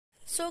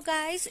So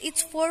guys,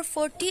 it's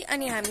 4:40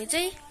 अनि हामी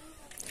चाहिँ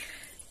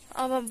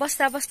अब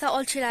बस्दा बस्दा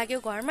अल्छी लाग्यो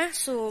घरमा,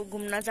 सो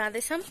घुम्न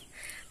जाँदैछौं।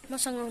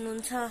 मसँग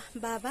हुनुहुन्छ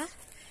बाबा।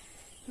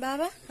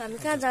 बाबा, हामी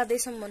कहाँ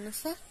जाँदैछौं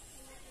भन्नुस् त?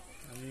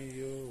 हामी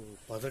यो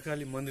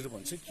भद्रकाली मन्दिर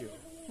भन्छ के हो?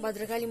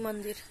 भद्रकाली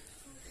मन्दिर।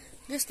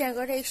 जस त्यहाँ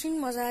गएर एकछिन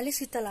मजाले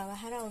शीतल हावा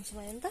खाएर आउँछ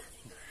भयो नि त।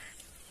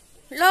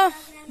 ल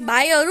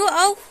भाइहरु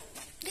आऊ।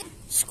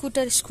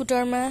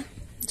 स्कुटरमा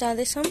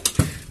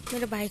जाँदैछौं।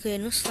 मेरो भाइको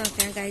हेर्नुस् न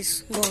त्यहाँ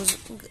गाइस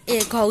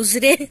घाउज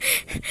रे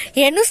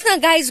हेर्नुस् न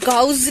गाइस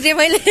घाउज रे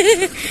मैले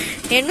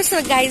हेर्नुस् न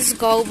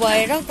गाइस घाउ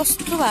भएर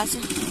कस्तो भएको छ।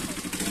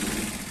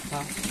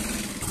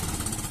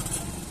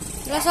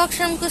 ल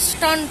सक्षमको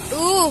स्टन्ट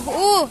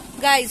ऊ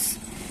गाइस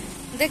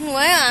देख्नु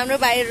भयो हाम्रो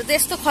भाइहरु त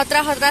यस्तो खतरा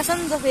खतरा छ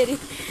नि त फेरि।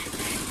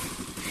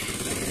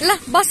 ल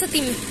बस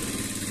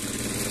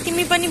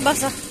तिमी पनि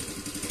बस।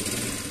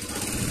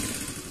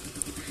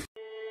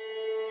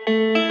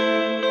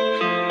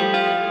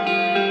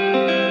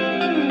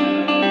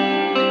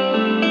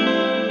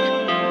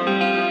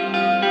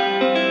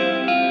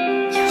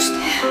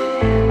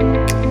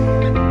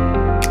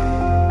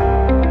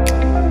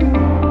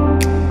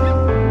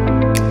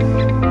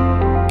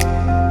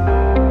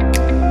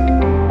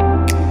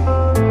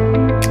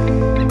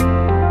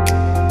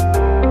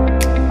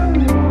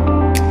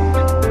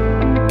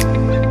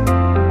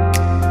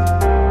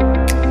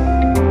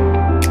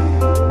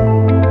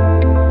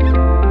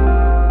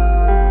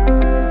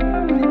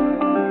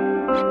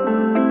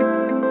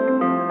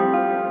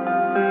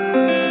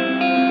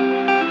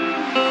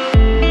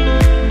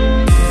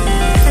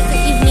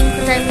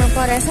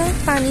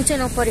 पानी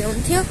चाहिँ नपर्यो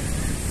हुन्थ्यो,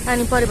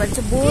 पानी पर्यो भने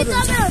चाहिँ बोर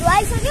हुन्छ।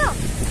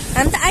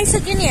 हामी त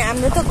आइसक्यो नि,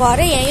 हाम्रो त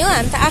घरै यही हो,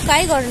 हामी त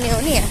आएकै गर्ने हो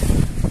नि।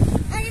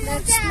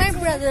 That's my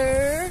brother.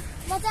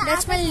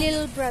 That's my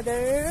little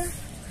brother.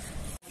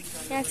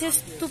 यहाँ चाहिँ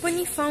यस्तो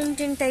पनि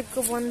फाउन्टेन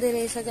टाइपको बन्दै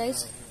रहेछ गाइस।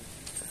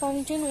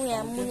 फाउन्टेन उ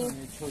यहाँ मुनि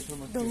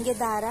ढुङ्गे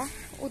धारा,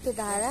 उ त्यो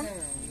धारा।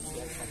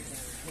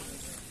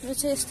 यो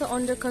चाहिँ यस्तो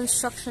अन्डर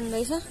कन्स्ट्रक्सन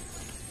रहेछ।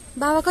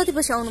 बाबा कति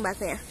पछि आउनु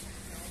भएको यहाँ?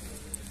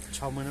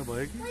 6 महिना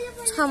भयो कि?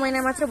 6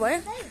 महिना मात्र भयो?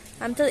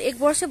 हामी त 1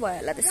 वर्ष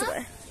भयो होला त्यसो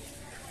भए।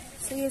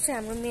 सो यो चाहिँ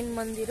हाम्रो मेन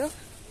मन्दिर हो।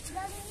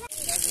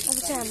 अब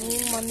चाहिँ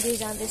हामी मन्दिर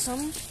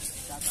जाँदैछौँ।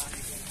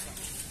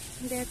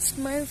 That's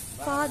my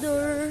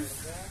father.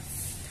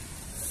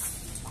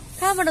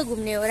 कहाँबाट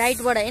घुम्ने हो?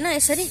 राइटबाट होइन,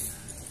 यसरी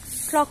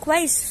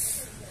क्लकवाइज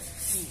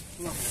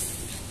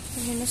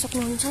हेर्न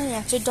सक्नुहुन्छ।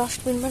 यहाँ चाहिँ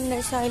डस्टबिन पनि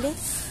रहेछ अहिले।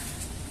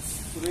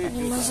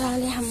 अनि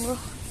मजाले हाम्रो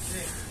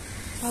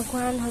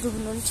भगवानहरू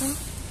हुनुहुन्छ।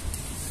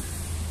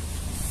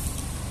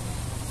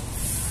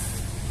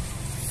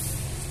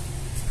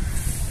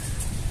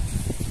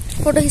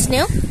 फोटो खिच्ने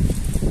हो?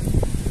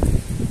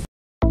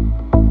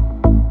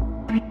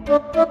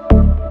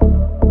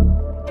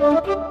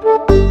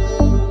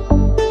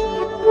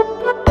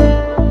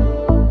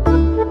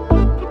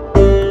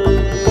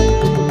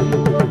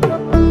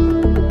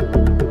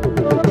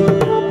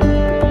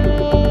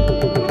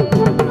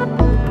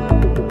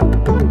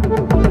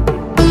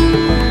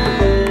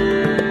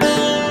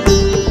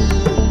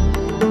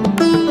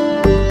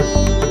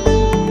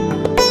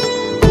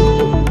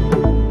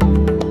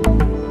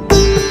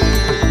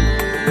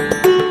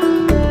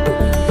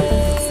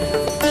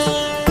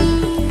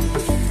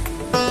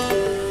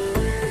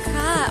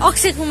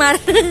 अक्षय कुमार।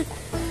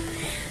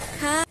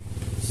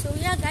 सो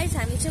या गाइस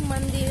हामी चाहिँ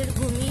मन्दिर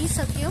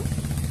घुमिसक्यौं।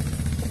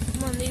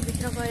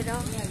 मन्दिरभित्र गएर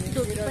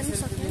ढोग्न पनि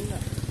सक्यौं।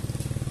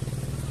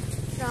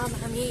 र अब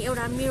हामी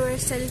एउटा मिरर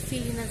सेल्फी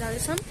लिन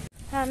जाँदैछौँ।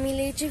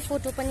 हामीले चाहिँ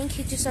फोटो पनि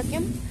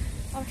खिचिसक्यौं।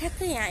 अब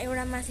ठ्याक्कै यहाँ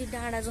एउटा माथि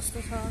डाँडा जस्तो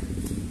छ,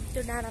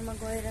 त्यो डाँडामा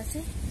गएर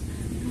चाहिँ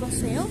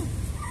बस्ने हो।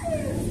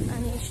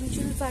 अनि एकछिन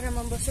चिल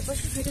पारामा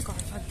बसेपछि फेरि घर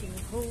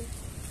फर्किने हो।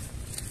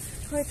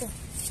 खोइ त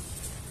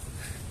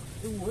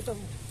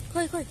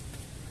खोइ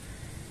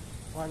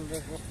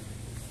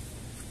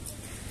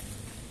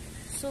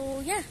so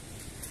yeah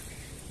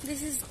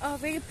this is a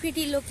very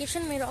pretty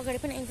location. मेरो अगाडि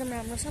पनि एकदम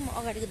राम्रो छ, म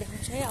अगाडिको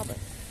देखाउँछु है। अब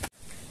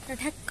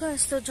ठ्याक्क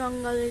यस्तो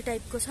जङ्गल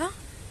टाइपको छ,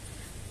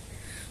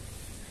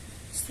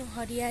 यस्तो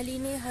हरियाली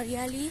नै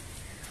हरियाली।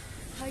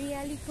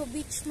 हरियालीको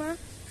बिचमा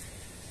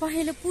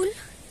पहेँलो पुल।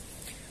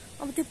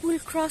 अब त्यो पुल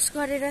क्रस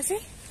गरेर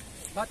चाहिँ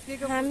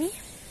हामी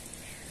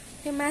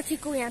त्यो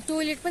माथिको यहाँ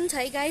टोइलेट पनि छ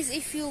है guys.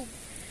 If you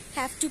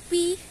have to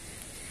pee,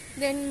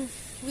 then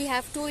we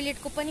have toilet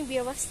को पनि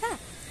व्यवस्था।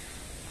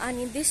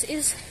 अनि this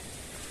is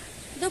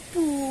the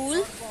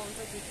pool,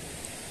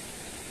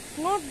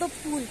 not the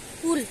pool.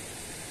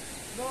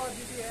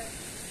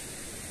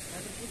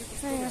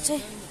 यहाँ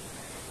चाहिँ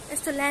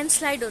यस्तो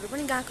ल्यान्डस्लाइडहरू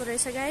पनि गएको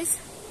रहेछ गाइस।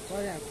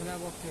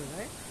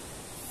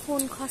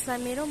 फोन खस्ला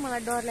मेरो, मलाई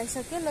डर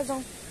लागिसक्यो। ल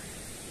जाउँ।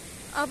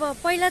 अब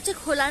पहिला चाहिँ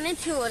खोला नै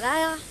थियो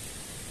होला।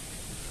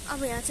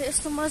 अब यहाँ चाहिँ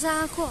यस्तो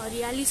मजाको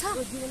हरियाली छ।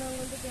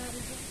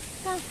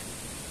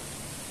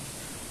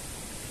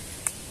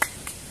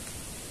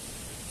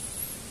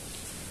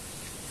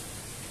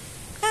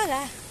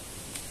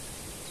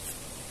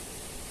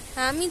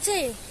 हामी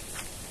चाहिँ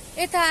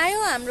यता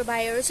आयो, हाम्रो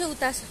भाइहरु चाहिँ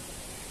उता छ।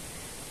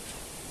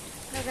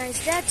 Guys,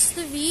 that's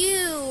the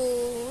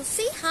view.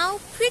 See?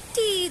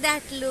 pretty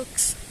that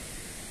looks.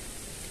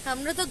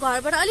 हाम्रो त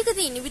घरबाट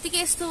अलिकति हिँड्ने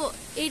बित्तिकै यस्तो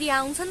एरिया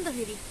आउँछ नि त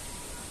फेरि।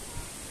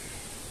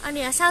 अनि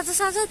यहाँ साँझ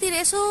साँझतिर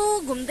यसो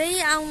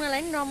घुम्दै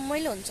आउनलाई नि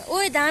रमाइलो हुन्छ।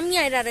 ओए दामी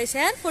आइरहेको रहेछ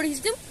यार, फोटो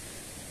खिच्दिउँ।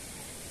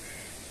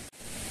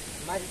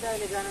 माथि त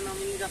अहिले जान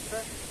नमिल्ने जस्तो।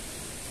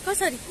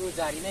 कसरी?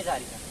 झारी नै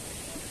झारी छ।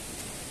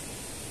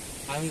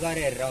 हामी गएर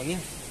हेरेर आउने।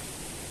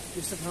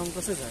 त्यस्तो ठाउँमा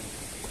कसरी जाने?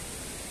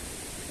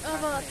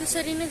 अब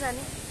त्यसरी नै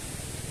जाने।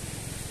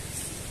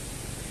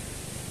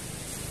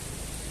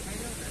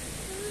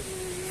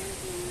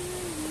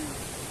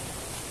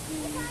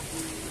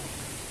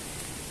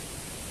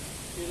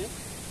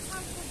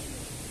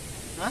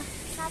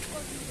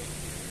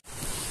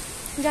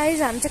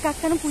 गाइज हामी चाहिँ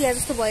काकानु पुगे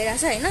जस्तो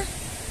भइरहेछ होइन।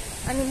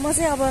 अनि म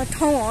चाहिँ अब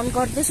ठाउँ अन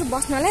गर्दैछु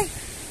बस्नलाई।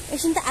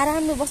 एकछिन त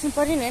आरामले बस्नु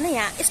पर्यो नि होइन।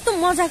 यहाँ यस्तो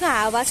मजाको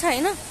हावा छ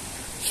होइन,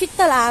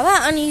 शीतल हावा।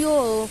 अनि यो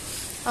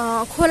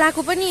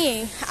खोलाको पनि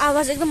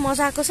आवाज एकदम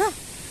मजाको छ।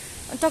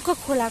 टक्क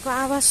खोलाको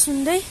आवाज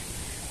सुन्दै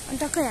अनि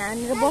टक्क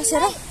यहाँनिर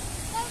बसेर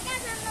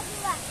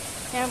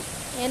यहाँ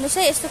हेर्नुहोस्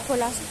है, यस्तो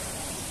खोला छ।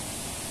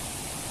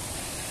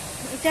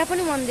 त्यहाँ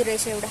पनि मन्दिर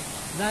रहेछ एउटा।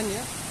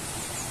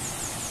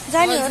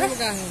 जाने हो र?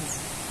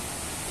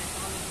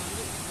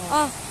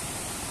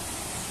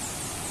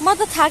 म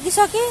त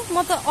थाकिसकेँ,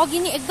 म त अघि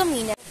नै एकदम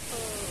हिँडेँ।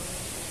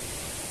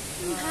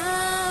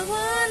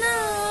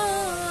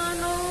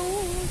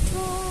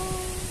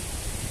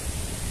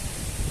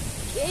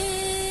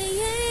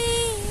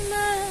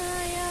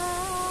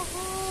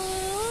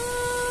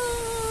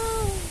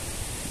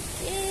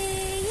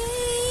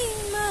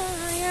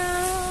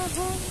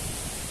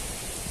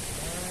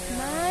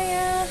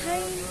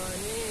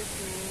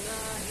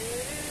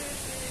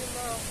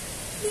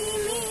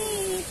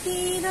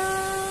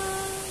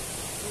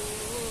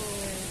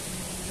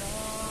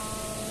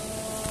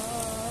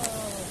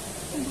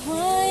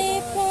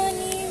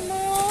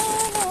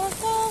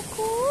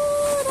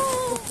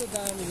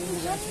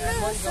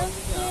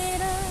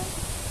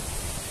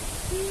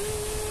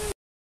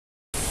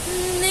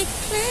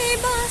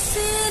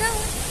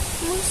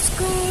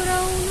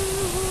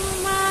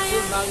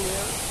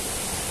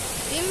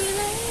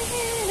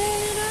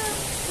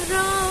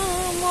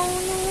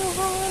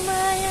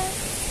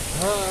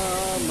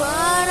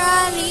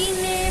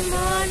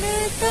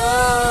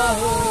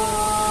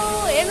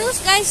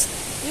 हेर्नुहोस् गाइस,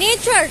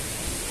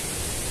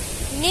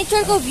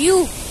 नेचरको view.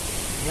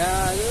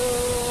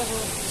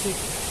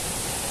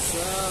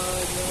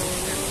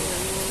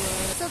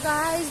 So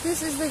guys,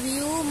 this is the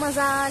view.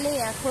 मजाले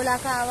यहाँ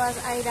खोलाको आवाज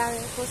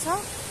आइरहेको छ।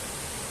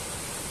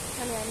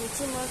 अनि हामी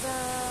चाहिँ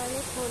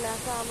मजाले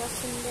खोलाको आवाज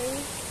सुन्दै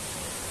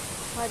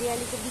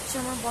हरियालीको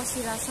बिचमा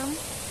बसिरहेछौँ।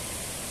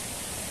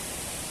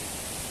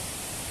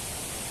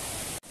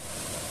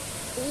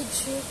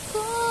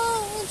 तुझको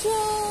जो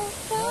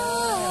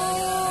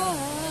पाया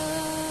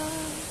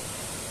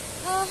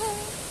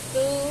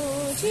तो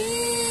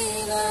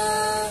जीना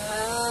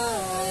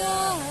आया,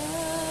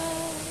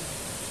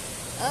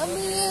 अब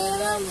ये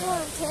लम्हा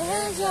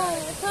ठहर जाए,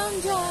 थम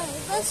जाए,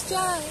 बस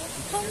जाए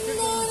हम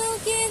दोनों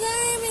के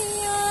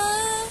दरमियां।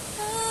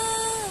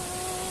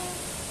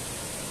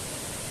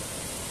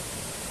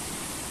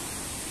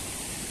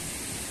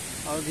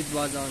 और गीत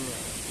बजाउने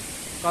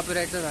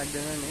कपिराइट त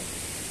लाग्दैन नि।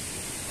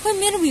 खोइ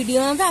मेरो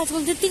भिडियोमा त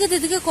आजकल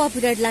त्यतिकै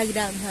कपिराइट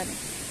लागिरहेको हुन्छ नि।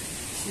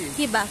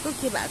 के भएको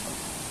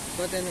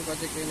कतै न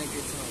कतै केही न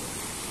केही छ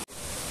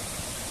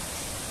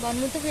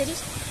भन्नु त फेरि।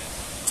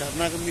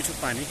 झरनाको मिठो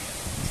पानी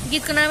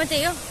गीतको नामै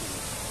त्यही हो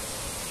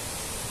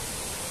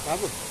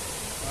बाबु।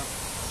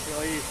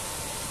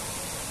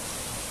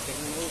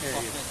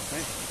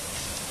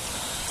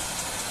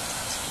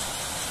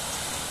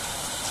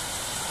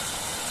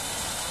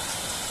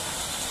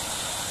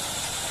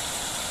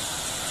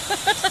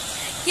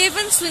 केही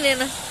पनि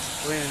सुनेन।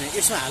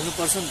 यसमा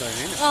हाल्नुपर्छ नि त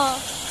होइन?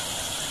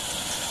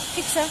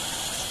 ठिक छ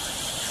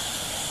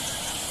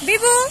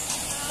बिबु,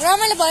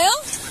 रमाइलो भयो।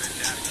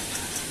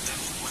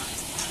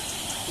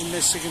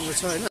 19 सेकेन्डको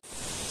छ होइन।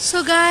 सो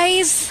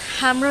गाइज,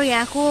 हाम्रो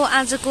यहाँको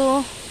आजको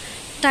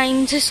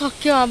टाइम चाहिँ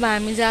सक्यो। अब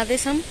हामी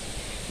जाँदैछौँ।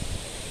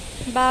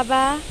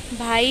 बाबा,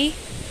 भाइ,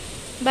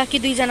 बाँकी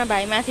 2 जना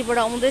भाइ माथिबाट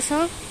आउँदैछ।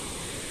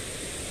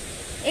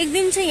 एक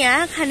दिन चाहिँ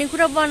यहाँ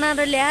खानेकुरा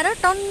बनाएर ल्याएर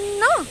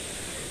टन्न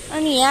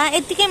अनि यहाँ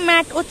यतिकै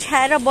म्याट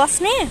ओछ्याएर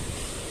बस्ने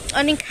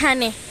अनि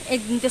खाने। एक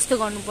दिन त्यस्तो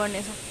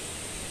गर्नुपर्ने छ।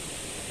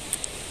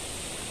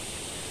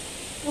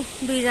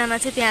 2 जना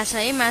चाहिँ त्यहाँ छ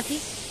है माथि।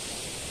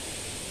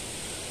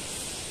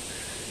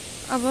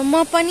 अब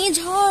म पनि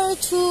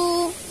झर्छु।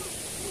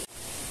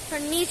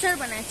 नेचर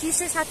भनेर चिज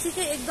चाहिँ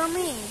साँच्चीकै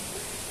एकदमै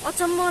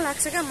अचम्म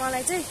लाग्छ क्या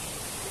मलाई चाहिँ।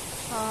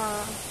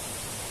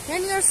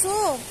 यहाँनिर सो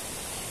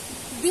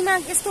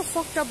दिमाग यस्तो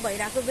फक्टअप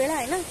भइरहेको बेला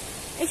होइन,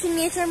 एकछिन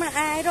नेचरमा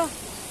आएर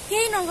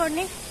केही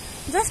नगर्ने,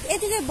 जस्ट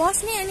यतिकै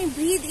बस्ने अनि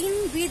ब्रिथ इन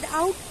ब्रिथ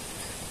आउट,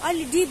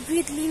 अलि डिप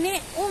ब्रिथ लिने।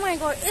 ओ माई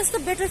गड, यस्तो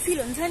बेटर फिल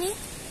हुन्छ नि।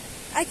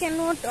 आई क्यान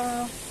नट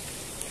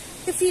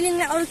त्यो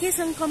फिलिङलाई अरू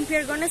केसँग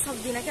कम्पेयर गर्नै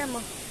सक्दिनँ क्या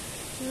म।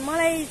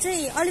 मलाई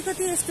चाहिँ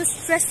अलिकति यस्तो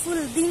स्ट्रेसफुल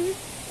दिन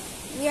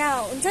या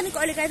हुन्छ नि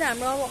कहिलेकाहीँ त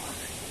हाम्रो अब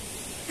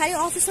खालि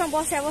अफिसमा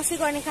बसी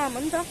गर्ने काम हो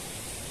नि त।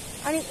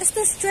 अनि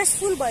यस्तो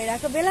स्ट्रेसफुल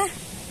भइरहेको बेला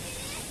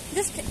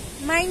जस्ट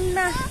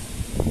माइन्डमा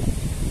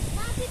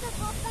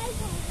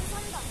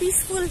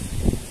पिसफुल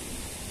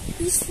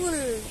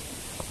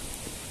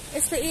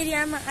यस्तो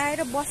एरियामा आएर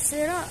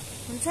बसेर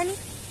हुन्छ नि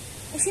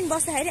एकछिन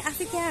बस्दाखेरि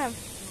आफै त्यहाँ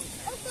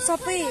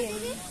सबै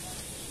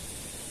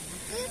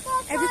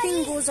everything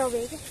goes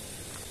away.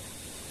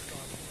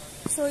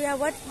 So yeah,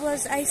 what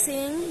was I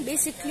saying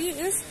basically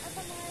is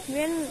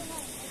when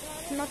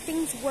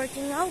nothing's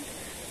working out,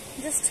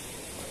 just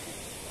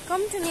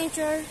come to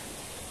nature,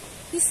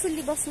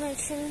 peacefully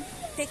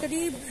take a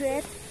deep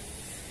breath,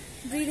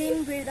 breathe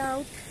in, breathe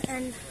out,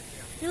 and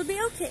you'll be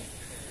okay.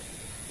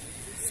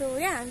 So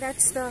yeah,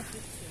 that's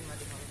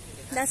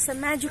the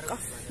magic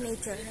of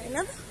nature, you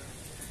know.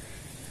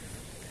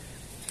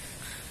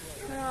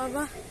 अब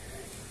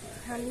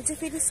हामी चाहिँ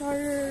फेरि sir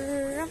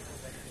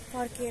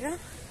फर्केर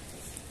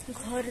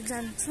घर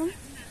जान्छौँ।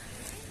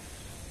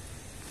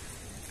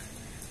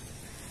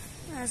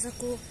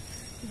 आजको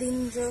दिन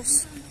जस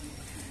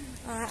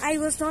I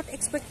was not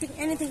expecting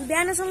anything.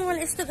 बिहानसम्म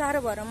मलाई यस्तो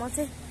गाह्रो भएर म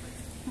चाहिँ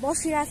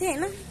बसिरहेको थिएँ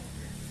होइन,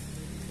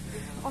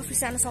 अफिस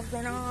जान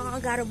सक्दैन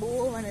गाह्रो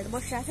भयो भनेर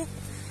बसिरहेको थिएँ।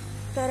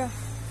 तर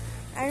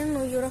आई डोन्ट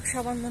नो यो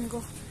रक्षा बन्धनको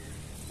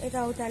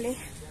यताउताले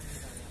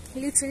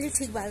लिटरली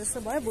ठिक भए जस्तो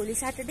भयो। भोलि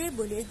स्याटरडे,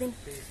 भोलि एक दिन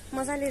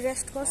मजाले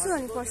रेस्ट गर्छु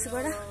अनि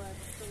पर्सिबाट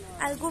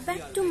I'll go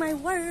back to my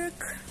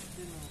work.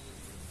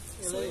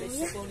 So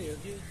yeah,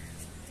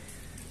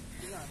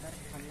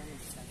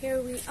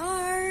 here we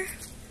are.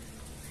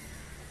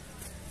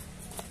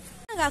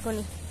 गएको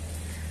नि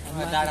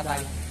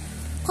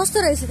कस्तो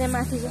रहेछ त्यहाँ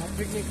माथि चाहिँ।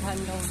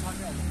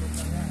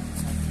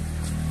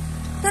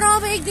 तर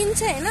अब एक दिन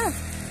चाहिँ होइन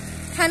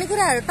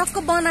खानेकुराहरू टक्क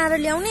बनाएर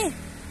ल्याउने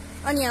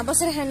अनि यहाँ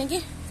बसेर खाने के।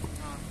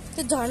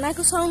 त्यो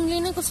झर्नाको साउन्डले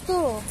नै कस्तो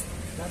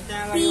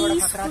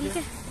पिसफुल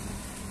के।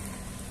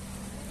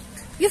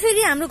 यो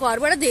फेरि हाम्रो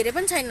घरबाट धेरै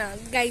पनि छैन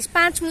गाइस,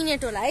 5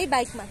 मिनट होला है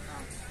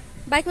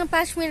बाइकमा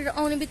 5 मिनट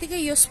आउने बित्तिकै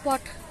यो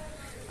स्पट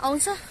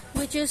आउँछ,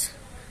 विच इज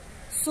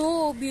सो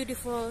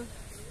ब्युटिफुल।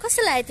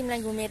 कस्तो लाग्यो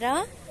तिमीलाई घुमेर?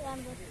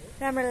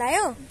 राम्रो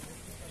लाग्यो?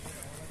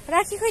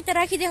 राखी खोइ त,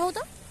 राखी देखाउ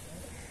त।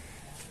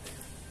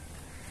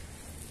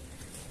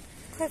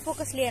 खै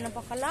फोकस लिएन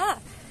पक्का ल,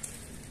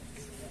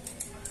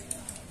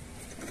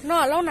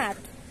 नहलाउ न हात।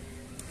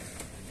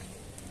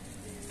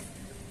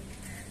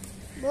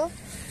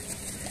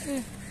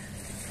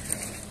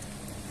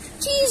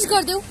 चिज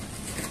गरिदेऊ।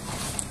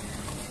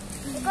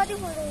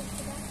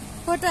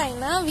 फोटो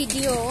होइन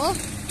भिडियो हो।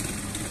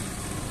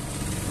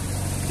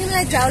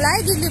 तिमीलाई झ्याउ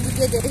लाग्यो दिदीले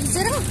भिडियो धेरै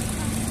खिचेर?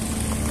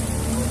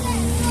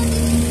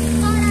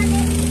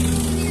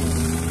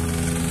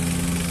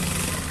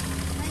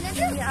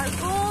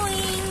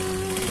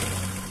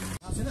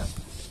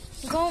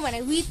 गाउँ भने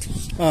विथ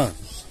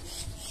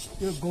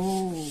त्यो गाउँ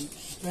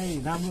चाहिँ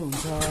राम्रो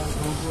हुन्छ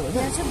गाउँको हैन।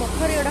 यहाँ चाहिँ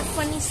भर्खर एउटा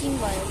फनी सिन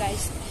भयो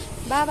गाइस।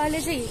 बाबाले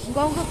चाहिँ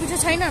गाउँको पिठो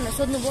छैन भनेर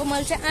सोध्नुभयो,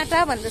 मैले चाहिँ आटा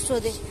भनेर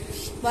सोधेँ।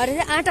 भरे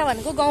चाहिँ आटा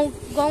भनेको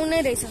गाउँ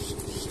नै रहेछ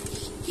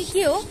कि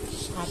के हो?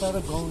 आटा र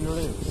गाउँ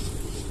एउटै हो।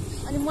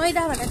 अनि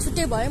मैदा भनेर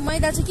छुट्टै भयो।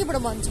 मैदा चाहिँ केबाट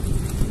बन्छ?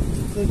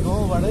 त्यही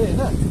गाउँबाटै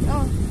हैन,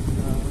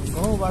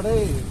 गाउँबाटै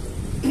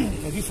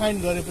रिफाइन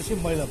गरेपछि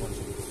मैदा बन्छ।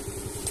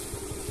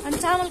 अनि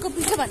चामलको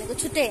पिठो भनेको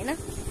छुट्टै होइन?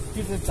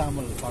 त्यो चाहिँ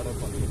चामलबाट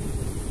बन्छ।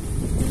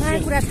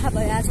 नयाँ कुरा थाहा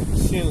भयो आज।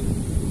 सेल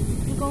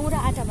गाउँ र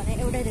आटा भने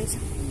एउटै रहेछ।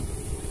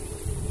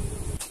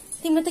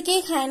 तिमीले त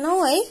केही खाएनौ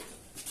है?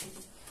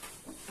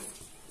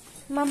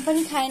 मम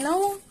पनि खाएनौ?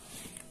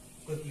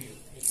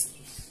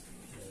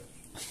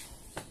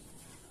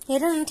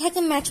 हेर न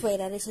ठ्याक्कै म्याच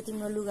भइरहेको रहेछ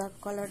तिम्रो लुगाको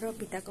कलर र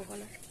भित्ताको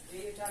कलर।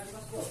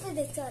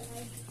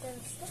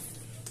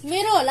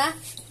 मेरो होला?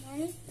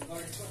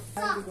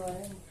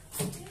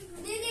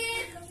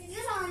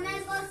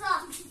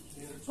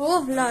 हो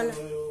ल ल।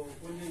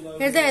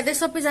 हेर्दै हेर्दै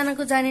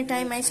सबैजनाको जाने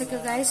टाइम आइसक्यो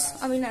गाइस।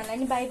 अब यिनीहरूलाई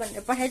नि बाई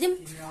भनेर पठाइदिउँ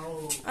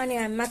अनि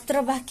हामी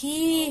मात्र बाँकी।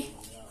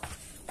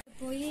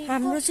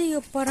 हाम्रो चाहिँ यो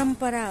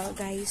परम्परा हो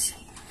गाइस,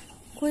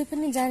 कोही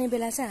पनि जाने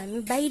बेला चाहिँ हामी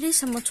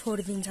बाहिरैसम्म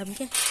छोडिदिन्छौँ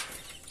क्या।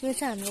 यो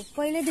चाहिँ हाम्रो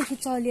पहिल्यैदेखि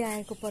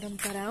चलिआएको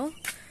परम्परा हो।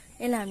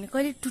 यसलाई हामीले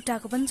कहिले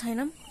टुटाएको पनि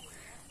छैनौँ।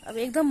 अब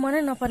एकदम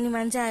मनै नपर्ने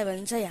मान्छे आयो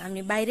भने चाहिँ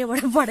हामी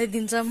बाहिरैबाट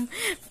पठाइदिन्छौँ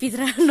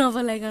भित्र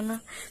नबोलाइकन।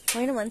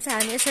 होइन भने चाहिँ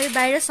हामी यसरी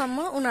बाहिरसम्म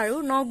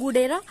उनीहरू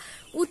नगुडेर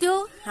ऊ त्यो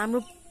हाम्रो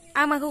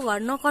आमाको घर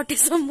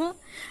नकटेसम्म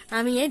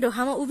हामी यही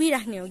ढोकामा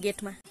उभिराख्ने हो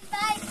गेटमा।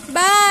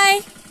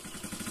 बाई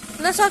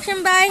ल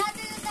सक्छौँ, बाई।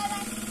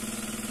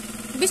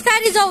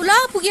 बिस्तारै जाऊ ल,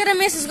 पुगेर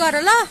मेसेज गर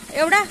ल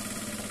एउटा।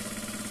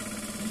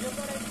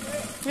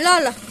 ल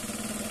ल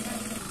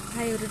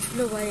भाइहरू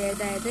ठुलो भयो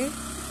हेर्दा हेर्दै।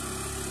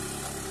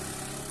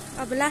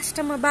 अब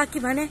लास्टमा बाँकी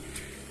भने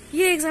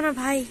यो एकजना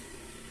भाइ,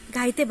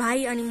 घाइते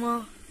भाइ अनि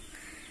म।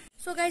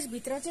 सो गाइस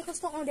भित्र चाहिँ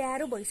कस्तो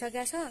अँध्यारो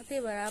भइसकेको छ, त्यही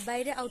भएर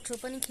बाहिरै आउट्रो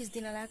पनि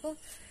खिच्दिन लागेको।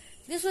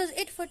 This was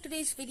it for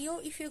today's video.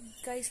 If you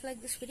guys like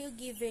this video,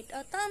 give it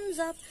a thumbs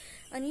up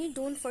and you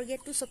don't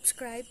forget to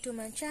subscribe to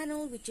my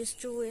channel, which is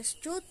Joyous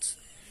Jyots.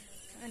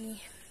 अनि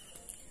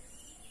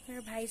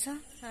मेरो भाइ छ,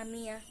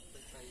 हामी यहाँ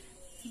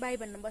by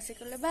भन्न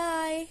बसेकोलाई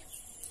by.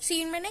 See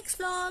you in my next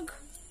vlog.